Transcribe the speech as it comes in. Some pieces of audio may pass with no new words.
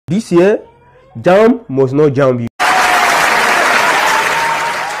This year, Jamb must not jam you.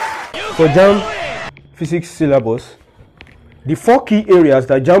 For Jamb Physics Syllabus, the 4 key areas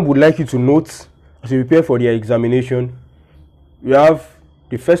that Jamb would like you to note as you prepare for their examination, we have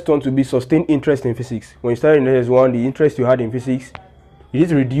the first one to be sustained interest in physics. When you started in SS1, the interest you had in physics, it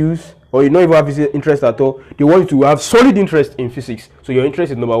is reduced, or you don't even have interest at all. They want you to have solid interest in physics. So your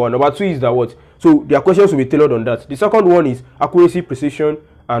interest is number 1. Number 2 is that what? So their questions will be tailored on that. The second one is accuracy, precision,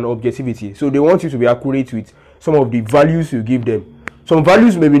 and objectivity. So they want you to be accurate with some of the values you give them. Some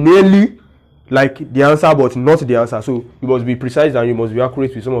values may be nearly like the answer, but not the answer. So you must be precise and you must be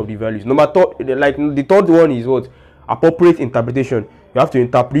accurate with some of the values. The third one is what? Appropriate interpretation. You have to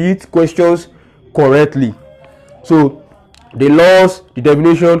interpret questions correctly. So the laws, the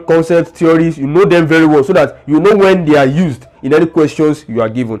definition, concepts, theories, you know them very well so that you know when they are used in any questions you are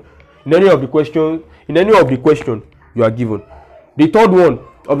given. In any of the question you are given. The third one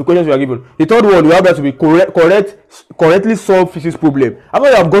of the questions you are given. The third one, you have to be correctly solve physics problem. After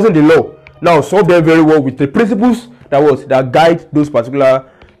you have gotten the law, now solve them very well with the principles that guide those particular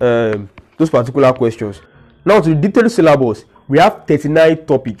questions. Now to the detailed syllabus, we have 39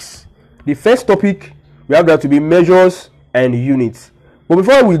 topics. The first topic we have that to be measures and units. But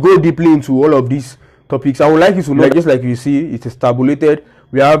before we go deeply into all of these topics, I would like you to know, just like you see, it is tabulated.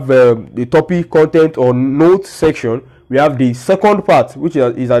 We have the topic, content or notes section. We have the second part, which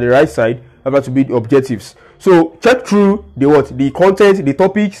is at the right side, about to be the objectives. So check through the content, the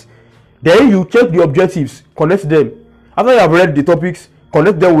topics, then you check the objectives, connect them. After you have read the topics,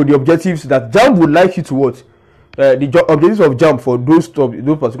 connect them with the objectives that Jamb would like you to watch. The objectives of Jamb for those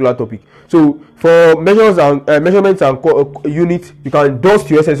particular topics. So for measures and measurements and units, you can dust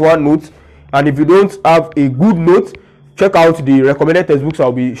your SS1 notes, and if you don't have a good note, check out the recommended textbooks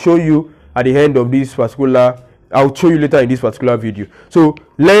I'll be showing you at the end of this particular. I'll show you later in this particular video. So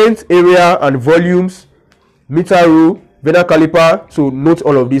length, area, and volumes, meter rule, vena caliper. So note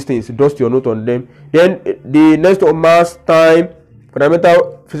all of these things. Dust your note on them. Then the next of mass, time,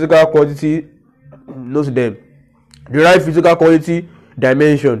 fundamental physical quantity. Note them. Derived physical quantity,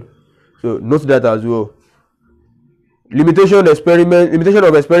 dimension. So note that as well. Limitation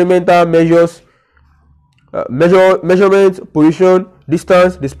of experimental measures, measurement, position,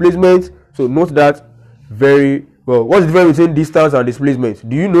 distance, displacement. So note that very well. What's the difference between distance and displacement?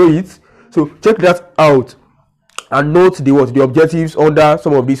 Do you know it? So check that out and note the objectives under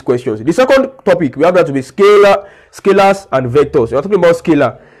some of these questions. The second topic we have that to be scalars and vectors. We are talking about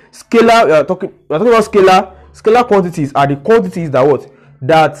scalar. We are talking about scalar. Scalar quantities are the quantities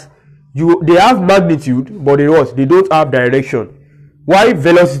that they have magnitude, but they don't have direction. Why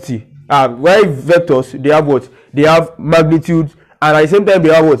velocity? Why vectors? They have magnitude, and at the same time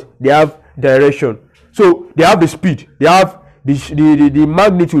they have direction. So they have the speed, they have the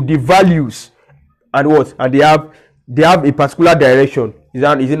magnitude, the values, and they have a particular direction. Is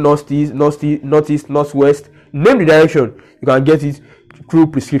it northeast, northwest? Name the direction. You can get it through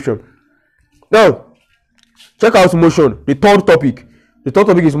prescription. Now check out motion. The third topic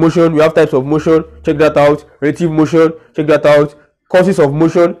is motion. We have types of motion. Check that out. Relative motion. Check that out. Causes of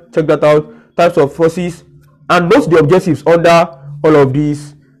motion. Check that out. Types of forces, and note the objectives under all of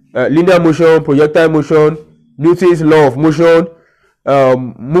these. Linear motion, projectile motion, Newton's law of motion,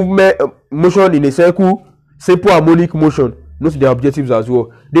 motion in a circle, simple harmonic motion. Note the objectives as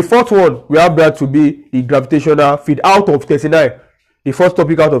well. The fourth one we have that to be the gravitational field. Out of 39, the first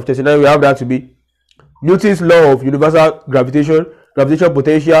topic out of 39 we have that to be Newton's law of universal gravitation, gravitational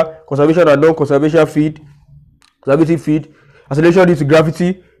potential, conservation and non-conservation field, conservative field, acceleration due to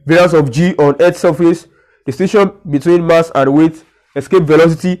gravity, variance of g on Earth's surface, distinction between mass and weight, escape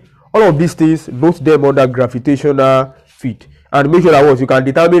velocity. All of these things, note them under gravitational field, and make sure that you can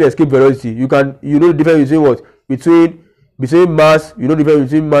determine escape velocity. You know the difference between between mass. You know the difference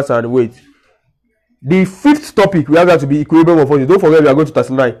between mass and weight. The fifth topic we have that to be equilibrium of forces. Don't forget we are going to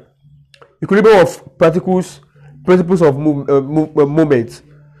 39. Equilibrium of particles, principles of movement.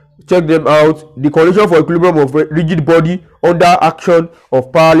 Check them out. The condition for equilibrium of rigid body under action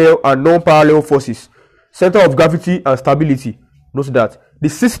of parallel and non-parallel forces. Center of gravity and stability. Note that. The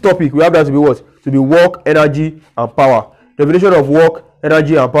sixth topic we have that to be to be work, energy, and power. Definition of work,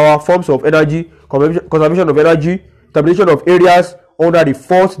 energy, and power. Forms of energy, conservation of energy, tabulation of areas under the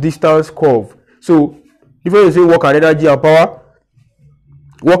force distance curve. So difference between work and energy and power.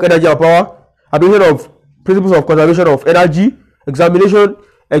 Work, energy, and power. Application of principles of conservation of energy. You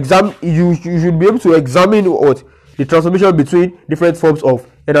should be able to examine the transformation between different forms of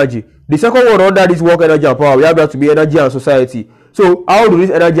energy. The second one under this work, energy, and power, we have that to be energy and society. So how do this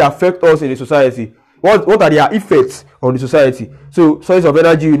energy affect us in the society? what are their effects on the society. So sources of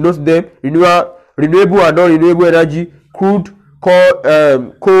energy, you note them: renewable and non-renewable energy, crude,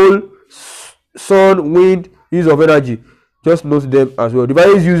 coal, sun, wind, use of energy. Just note them as well. The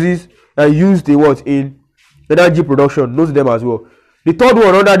various uses used in what in energy production. Note them as well. The third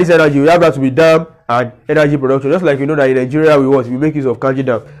one under this energy, we have that to be dam and energy production. Just like you know that in Nigeria we make use of Kanji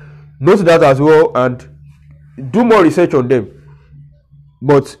dam. Note that as well and do more research on them.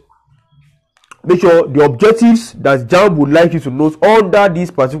 But make sure the objectives that Jamb would like you to note under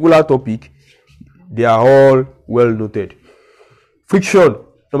this particular topic, they are all well noted. Friction,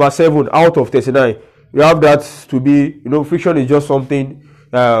 number 7 out of 39. We have that to be, friction is just something,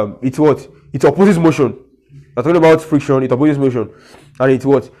 it's what? It opposes motion. We're talking about friction, it opposes motion. And it's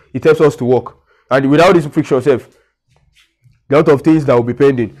what? It helps us to walk. And without this friction itself, there are a lot of things that will be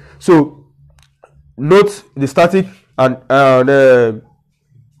pending. So, note the static and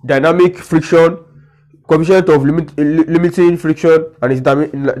dynamic friction, coefficient of limiting friction and its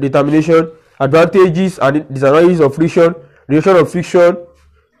determination, advantages and disadvantages of friction, relation of friction,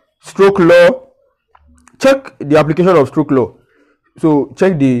 stroke law. Check the application of stroke law. So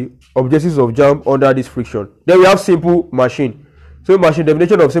check the objectives of Jamb under this friction. Then we have simple machine. So machine,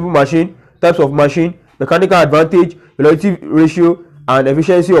 definition of simple machine, types of machine, mechanical advantage, velocity ratio, and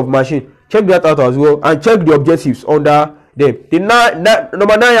efficiency of machine. Check that out as well, and check the objectives under them. The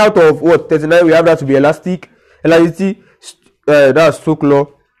number 9 out of 39, we have that to be elasticity, that's stroke law,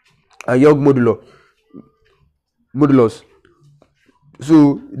 and Young modulus.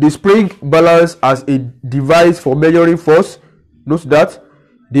 So the spring balance as a device for measuring force. Note that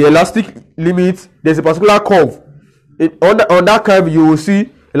the elastic limit, there's a particular curve. On that curve you will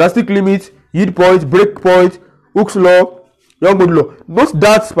see elastic limit, yield point, break point, Hooke's law, Young modulus. Note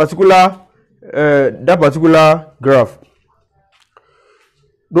that particular graph.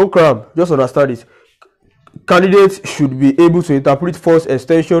 Don't cram, just understand it. Candidates should be able to interpret force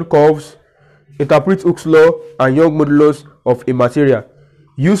extension curves, interpret Hooke's law and Young modulus of a material,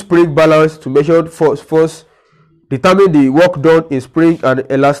 use spring balance to measure force, determine the work done in spring and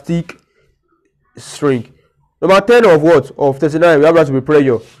elastic string. Number 10 of 39, we have that to be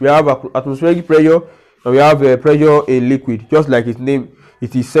pressure. We have atmospheric pressure and we have pressure in liquid. Just like its name,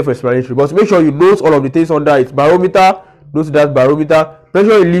 it is self-explanatory. But make sure you note all of the things under it. Barometer, note that barometer.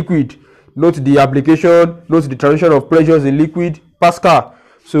 Pressure in liquid, note the application, note the transition of pressures in liquid. Pascal.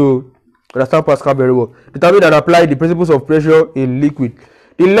 So understand Pascal very well. Determine and apply the principles of pressure in liquid.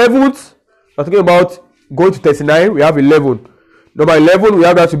 The 11th, we're talking about going to 39, we have 11. Number 11, we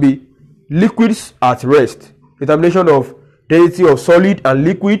have that to be liquids at rest. Determination of density of solid and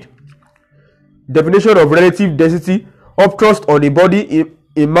liquid. Definition of relative density, upthrust on a body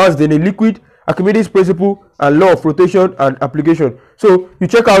in mass than a liquid, Archimedes principle and law of flotation and application. So you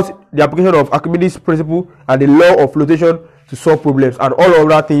check out the application of Archimedes principle and the law of flotation to solve problems and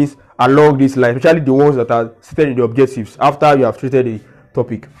all other things along this line, especially the ones that are stated in the objectives after you have treated the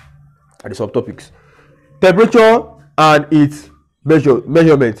topic and the subtopics. Temperature and its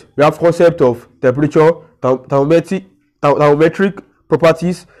measurement. We have concept of temperature, thermometric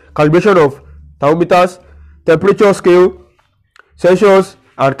properties, calibration of thermometers, temperature scale, Celsius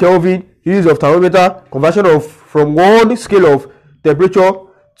and Kelvin, use of thermometer, conversion from one scale of temperature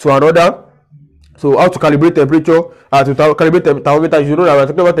to another. So how to calibrate temperature, to calibrate thermometers. You know that we're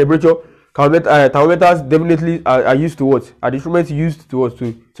talking about temperature. Thermometers definitely are used to what? Are the instruments used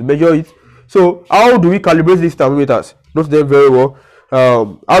to measure it. So how do we calibrate these thermometers? Note them very well.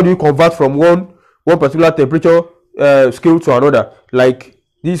 How do you convert from one particular temperature scale to another? Like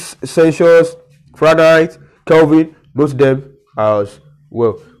this Celsius, Fahrenheit, Kelvin. Note them as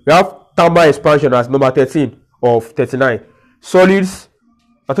well. We have thermal expansion as number 13 of 39. Solids.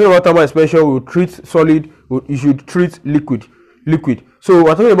 I'm talking about thermal expansion. We will treat solid. You should treat liquid. So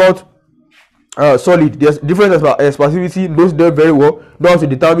we're talking about solid. There's different expansivity. Knows them very well. Know how to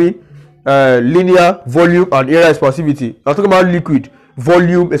determine linear, volume, and area expansivity. I'm talking about liquid,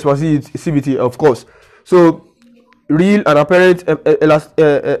 volume, expansivity, of course. So real and apparent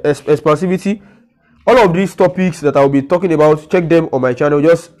expansivity. All of these topics that I will be talking about, check them on my channel.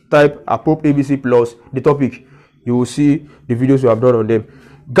 Just type APOP ABC plus the topic. You will see the videos we have done on them.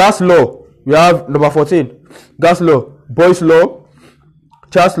 Gas law. We have number 14. Gas law, Boyle's law,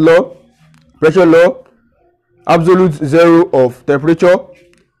 Charles law, pressure law, absolute zero of temperature,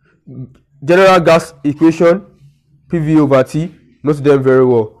 general gas equation, PV over T. Note them very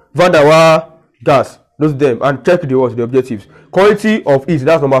well. Van der Waals gas. Note them and check the objectives. Quantity of heat.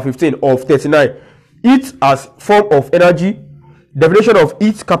 That's number 15 of 39. Heat as form of energy. Definition of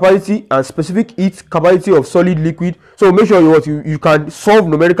heat capacity and specific heat capacity of solid liquid. So make sure you can solve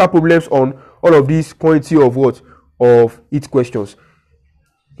numerical problems on all of these quantity of what? Of heat questions.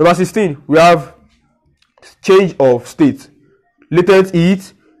 Number 16, we have change of state. Latent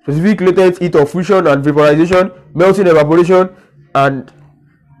heat, specific latent heat of fusion and vaporization, melting, evaporation, and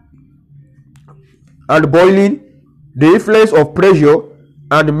boiling, the influence of pressure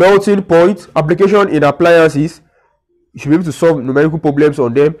and melting point, application in appliances. You should be able to solve numerical problems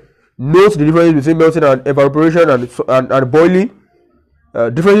on them. Note the differences between melting and evaporation and boiling.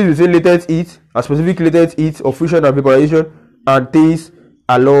 Differences between latent heat and specific latent heat of fusion and vaporization, and things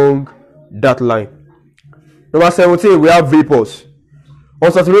along that line. Number 17, we have vapors.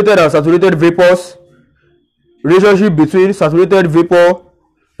 Unsaturated and saturated vapors. Relationship between saturated vapor,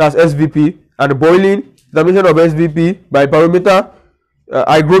 that's SVP, and boiling. Determination of SVP by barometer,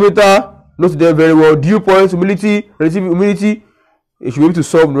 hygrometer. Note them very well. Dew points, humidity, relative humidity. You should be able to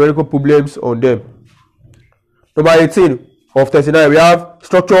solve numerical problems on them. Number 18 of 39, we have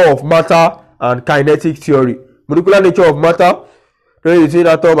structure of matter and kinetic theory. Molecular nature of matter, between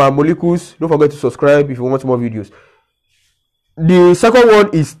atom and molecules. Don't forget to subscribe if you want more videos. The second one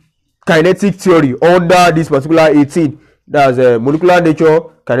is kinetic theory under this particular 18. That's molecular nature,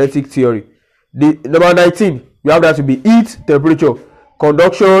 kinetic theory. The number 19, we have that to be heat, temperature,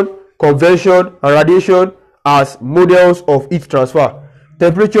 conduction, convection, and radiation as models of heat transfer.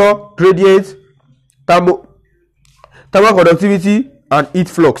 Temperature, gradient, thermal conductivity, and heat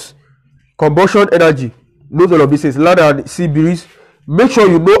flux. Combustion energy. Note all of these things. Land and sea breeze. Make sure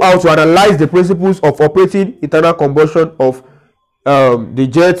you know how to analyze the principles of operating internal combustion of the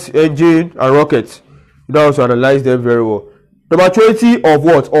jet engine and rockets. You know how to analyze them very well. Number 20 of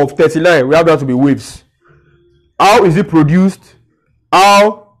what? Of 39, we have that to be waves. How is it produced?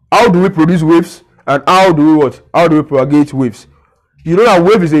 How do we produce waves? And how do we what? How do we propagate waves? You know that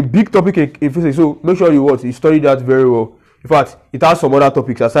wave is a big topic in physics, so make sure you study that very well. In fact, it has some other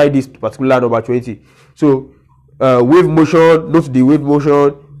topics aside this particular number 20. So wave motion, note the wave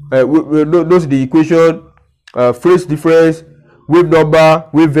motion, note the equation, phase difference, wave number,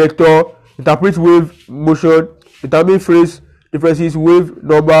 wave vector, interpret wave motion, determine phase differences, wave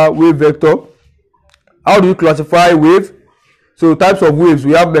number, wave vector. How do you classify wave? So types of waves,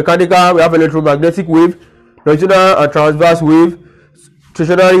 we have mechanical, we have electromagnetic wave, longitudinal and transverse wave,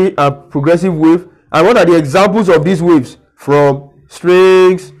 stationary and progressive wave. And what are the examples of these waves? From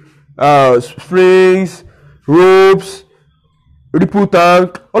strings, ropes, ripple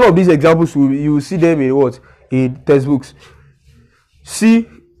tank. All of these examples, you will see them in what? In textbooks. See,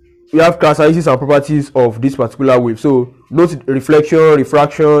 we have characteristics and properties of this particular wave. So note reflection,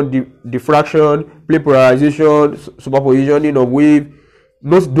 refraction, diffraction, plane polarization, superpositioning of wave.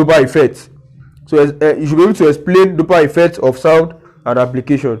 Note Doppler effect. So you should be able to explain Doppler effect of sound and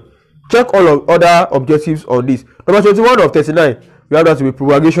application. Check all of other objectives on this. Number 21 of 39, we have that to be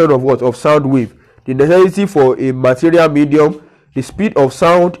propagation of what? Of sound wave. The necessity for a material medium, the speed of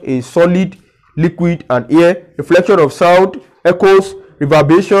sound in solid, liquid, and air, reflection of sound, echoes,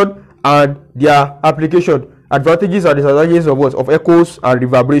 reverberation, and their application. Advantages and disadvantages of what? Of echoes and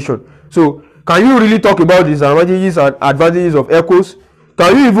reverberation. So, can you really talk about the disadvantages and advantages of echoes?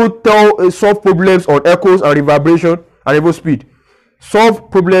 Can you even solve problems on echoes and reverberation and even speed? Solve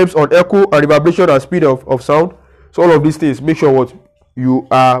problems on echo and reverberation and speed of sound. So all of these things, make sure what you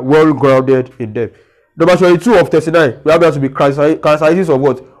are well grounded in them. Number 22 of 39, we have that to be characteristics of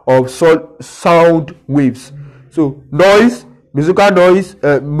what? Of sound waves. So noise, musical noise,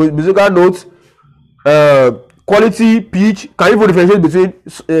 musical notes, quality, pitch. Can you even differentiate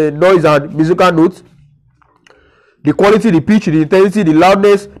between noise and musical notes? The quality, the pitch, the intensity, the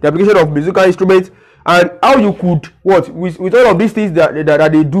loudness, the application of musical instruments, and how you could what with all of these things that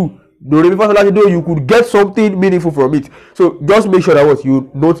they do, you could get something meaningful from it. So just make sure that what you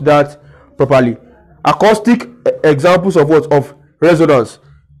note that properly. Acoustic examples of what? Of resonance.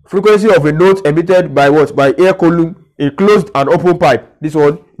 Frequency of a note emitted by what? By air column, a closed and open pipe. This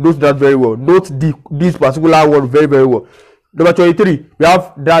one, note that very well. Note this particular one very, very well. Number 23, we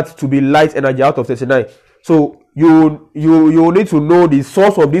have that to be light energy out of 39. So you need to know the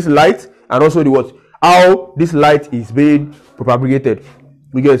source of this light and also the what? How this light is being propagated.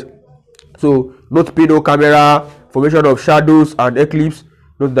 You guys. So note pedo camera, formation of shadows and eclipse.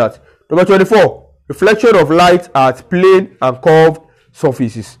 Note that. Number 24, reflection of light at plane and curved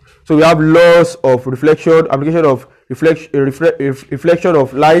surfaces. So we have laws of reflection, application of reflection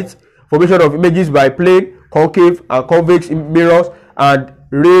of light, formation of images by plane, concave and convex mirrors, and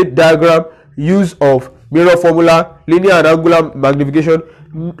ray diagram, use of mirror formula, linear and angular magnification,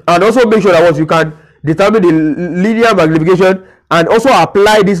 and also make sure that what you can determine the linear magnification and also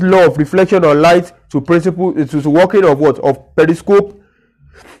apply this law of reflection on light to principle to working of what? Of periscope,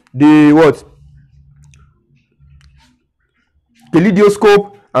 the what?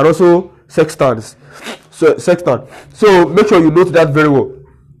 kaleidoscope, and also sextant. So make sure you note that very well.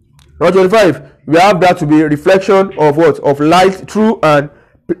 Number 25, we have that to be reflection of what? Of light through at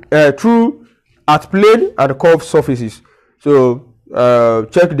plane and curved surfaces. So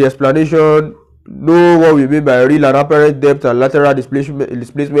check the explanation, know what we mean by real and apparent depth and lateral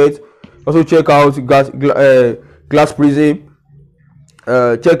displacement. Also check out glass prism.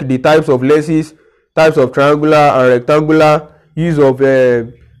 Check the types of lenses, types of triangular and rectangular, use of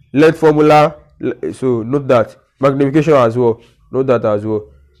length formula. So note that. Magnification as well. Note that as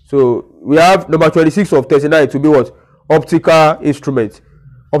well. So we have number 26 of 39 to be what? Optical instruments.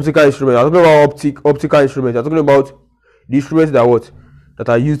 Optical instruments. I'm talking about optical instruments. I'm talking about the instruments that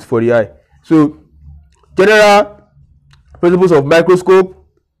are used for the eye. So general principles of microscope,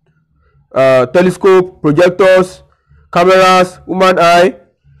 telescope, projectors, cameras, human eye,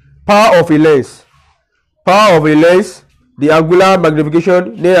 power of a lens. Power of a lens, the angular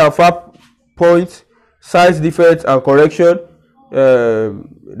magnification, near and far points, size defects and correction.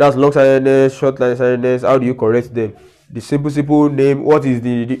 That's long-sightedness, short-sightedness. How do you correct them? The simple name. What is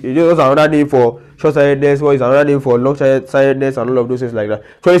what's another name for short-sightedness? What is another name for long-sightedness? And all of those things like that.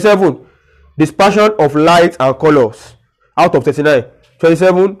 27. Dispersion of light and colors. Out of 39.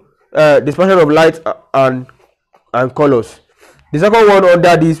 27. Dispersion of light and colors. The second one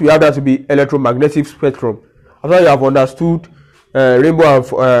under this, we have that to be electromagnetic spectrum. After you have understood rainbow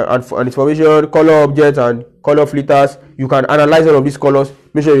and its formation, color objects and color filters, you can analyze all of these colors.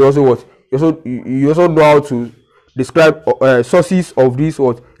 Make sure you also what? You also know how to describe sources of this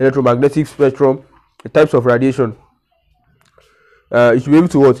electromagnetic spectrum, the types of radiation. You should be able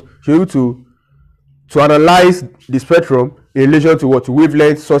to what? You should be able to analyze the spectrum in relation to what?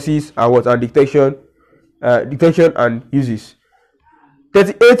 Wavelength, sources, and detection and uses.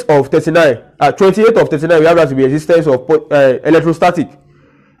 38 of 39, 28 of 39, we have that to be existence of electrostatic.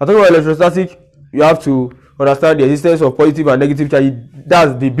 I'm talking about electrostatic. You have to understand the existence of positive and negative charges.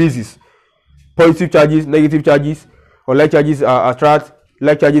 That's the basis. Positive charges, negative charges, or like charges attract,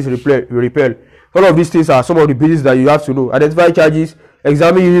 like charges repel. All of these things are some of the bases that you have to know. Identify charges,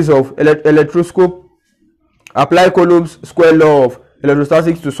 examine uses of electroscope, apply Coulomb's square law of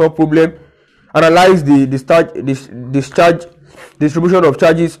electrostatics to solve problem, analyze the discharge distribution of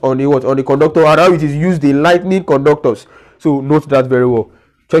charges on the conductor and how it is used in lightning conductors. So note that very well.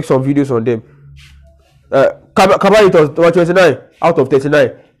 Check some videos on them. Capacitor, number 29 out of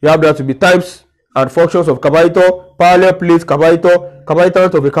 39. You have that to be types and functions of capacitor, parallel plate capacitor,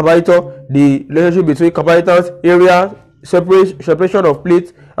 capacitance of a capacitor, the relationship between capacitance, area, separation of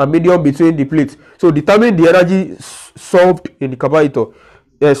plates and medium between the plates. So determine the energy solved in the capacitor,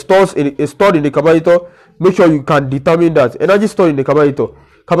 stored in the capacitor. Make sure you can determine that energy stored in the capacitor.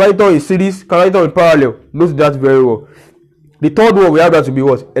 Capacitor in series, capacitor in parallel. Note that very well. The third one we have that to be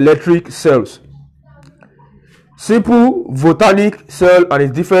what? Electric cells. Simple photonic cell and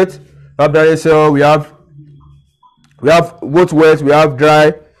its defects. We have direct cell. We have both wet. We have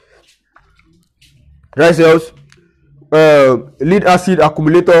dry cells. Lead acid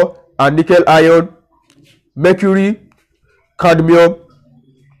accumulator and nickel ion, mercury, cadmium,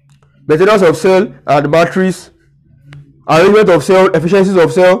 maintenance of cell and matrix, arrangement of cell, efficiencies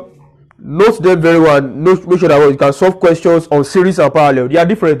of cell. Note them very well. Make sure that you can solve questions on series and parallel. They are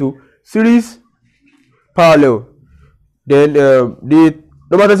different too. Series, parallel. Then the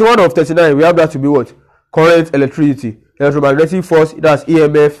number 31 of 39, we have that to be what? Current, electricity, electromagnetic force, that's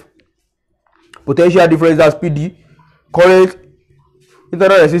EMF, potential difference, that's PD, current,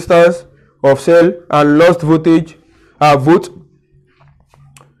 internal resistance of cell and lost voltage, lost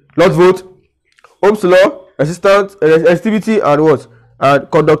volt, Ohm's law, resistance, resistivity and what?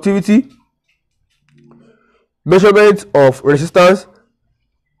 And conductivity, measurement of resistance.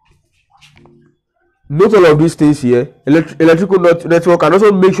 Note all of these things here. Electrical network, and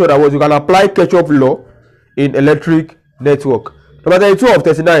also make sure that what you can apply Kirchhoff law in electric network. Number 32 of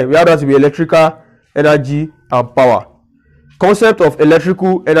 39, we have that to be electrical energy and power. Concept of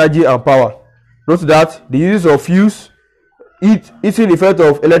electrical energy and power. Note that the uses of fuse, heating effect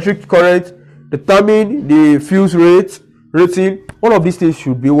of electric current, determine the fuse rating. All of these things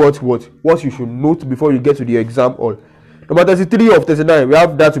should be what you should note before you get to the exam hall. Number 33 of 39, we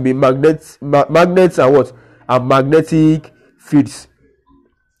have that to be magnets and what? And magnetic fields.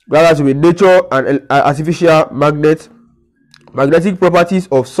 We have that to be nature and artificial magnet, magnetic properties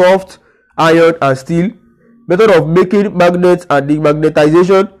of soft, iron and steel, method of making magnets and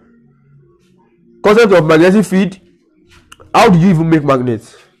demagnetization, concept of magnetic field. How do you even make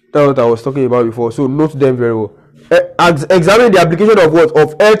magnets? That's what I was talking about before. So note them very well. Examine the application of what?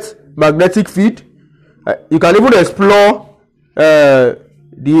 Of Earth's magnetic field. You can even explore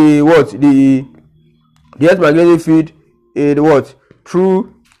the what the earth magnetic field in what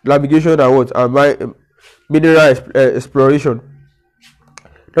through navigation and what and mineral exploration.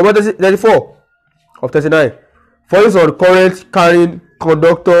 Number 34 of 39. Focus on current carrying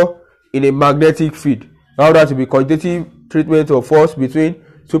conductor in a magnetic field. How that to be quantitative treatment of force between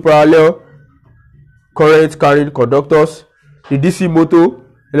two parallel current carrying conductors, the DC motor,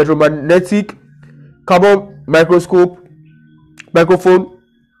 electromagnetic, carbon microscope, microphone,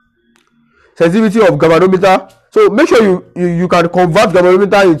 sensitivity of galvanometer. So make sure you can convert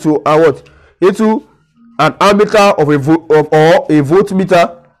galvanometer into into an ammeter of or a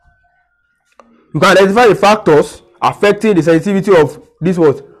voltmeter. You can identify the factors affecting the sensitivity of this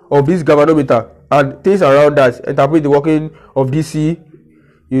galvanometer and things around that. Interpret the working of DC.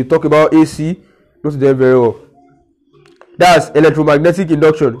 You talk about AC. Note them very well. That's electromagnetic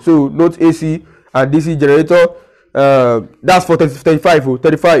induction. So note AC and DC generator. That's for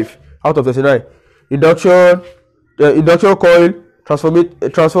 35 out of 39. Induction coil,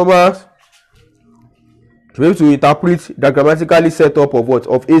 transformers. To be able to interpret diagrammatically set up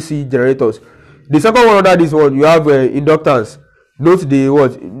of AC generators. The second one under this one, you have inductance. Note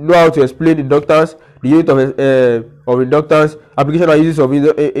know how to explain inductance, the unit of inductance, application and uses of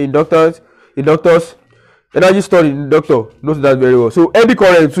inductors, energy stored in inductor. Note that very well. So eddy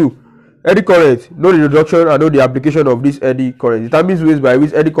current too. Eddy current, know the reduction and know the application of this eddy current. It determines ways by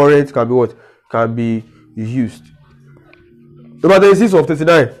which eddy current can be used. Number 36 of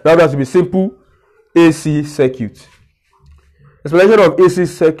 39. That has to be simple AC circuit. Explanation of AC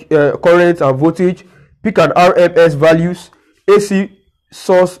current and voltage. Peak and RMS values. AC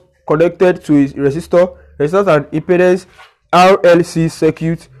source connected to a resistor and impedance. RLC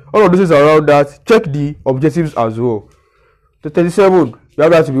circuit. All of this is around that. Check the objectives as well. The 37. We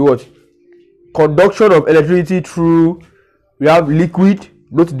have that to be what? Conduction of electricity through. We have liquid.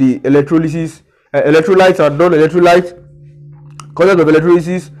 Note the electrolysis, electrolytes and non-electrolytes. Concept of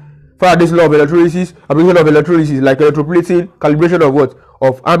electrolysis. Faraday's law of electrolysis, application of electrolysis like electroplating, calibration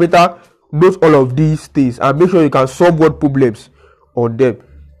of ammeter. Note all of these things and make sure you can solve word problems on them.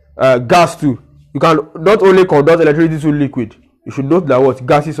 Gas too. You can not only conduct electricity to liquid. You should note that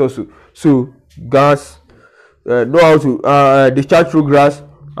gases also. So gas, know how to discharge through gas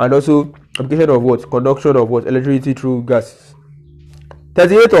and also application of conduction of electricity through gases.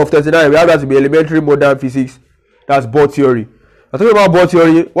 38 of 39. We have that to be elementary modern physics. That's Bohr theory. I'm talking about Bohr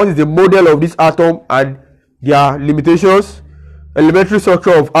theory. What is the model of this atom and their limitations? Elementary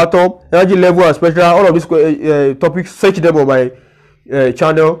structure of atom, energy level and spectra. All of these topics, search them on my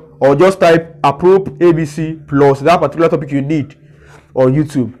channel or just type appropriate ABC plus that particular topic you need on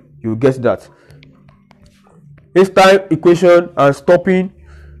YouTube. You get that. Einstein equation and stopping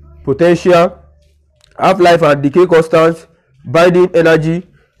potential, half-life and decay constant, binding energy,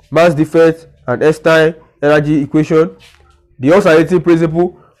 mass defect, and Einstein energy equation. The oscillating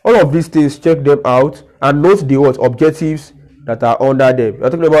principle. All of these things, check them out and note the objectives that are under them. We are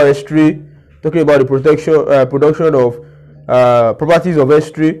talking about S3, talking about the production of properties of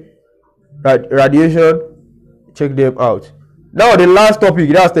S3, radiation. Check them out. Now the last topic,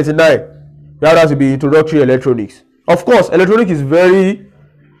 that's 39. That has to be introductory electronics. Of course, electronics is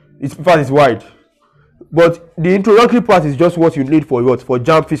it's wide, but the introductory part is just what you need for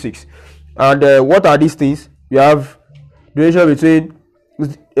Jamb physics. And what are these things? We have relation between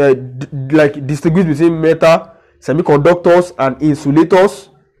distinguish between metal, semiconductors and insulators.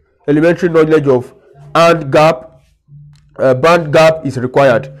 Elementary knowledge of band gap is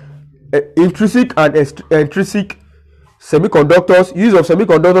required. Intrinsic and extrinsic semiconductors, use of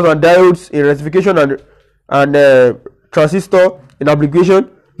semiconductors and diodes in rectification and transistor in application.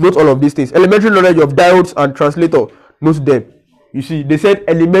 Note all of these things. Elementary knowledge of diodes and translator. Note them. You see, they said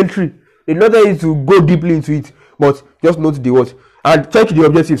elementary. It's not that to go deeply into it, but just note the words and check the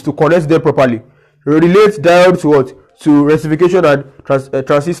objectives to connect them properly. Relate diode to rectification and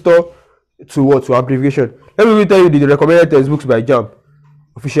transistor to amplification. Let me tell you the recommended textbooks by Jamb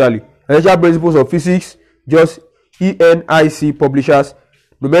officially. Essential principles of physics, just ENIC publishers.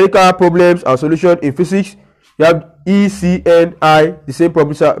 Numerical problems and solution in physics. You have ECNI, the same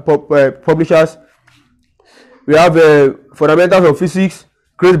publishers. We have fundamentals of physics,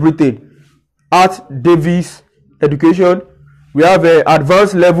 Great Britain. Art Davis education. We have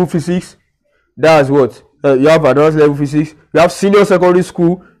advanced level physics. That's what you have advanced level physics. We have senior secondary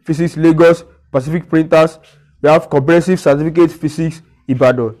school physics, Lagos Pacific Printers. We have comprehensive certificate physics,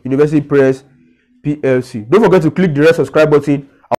 Ibadan University Press PLC. Don't forget to click the red subscribe button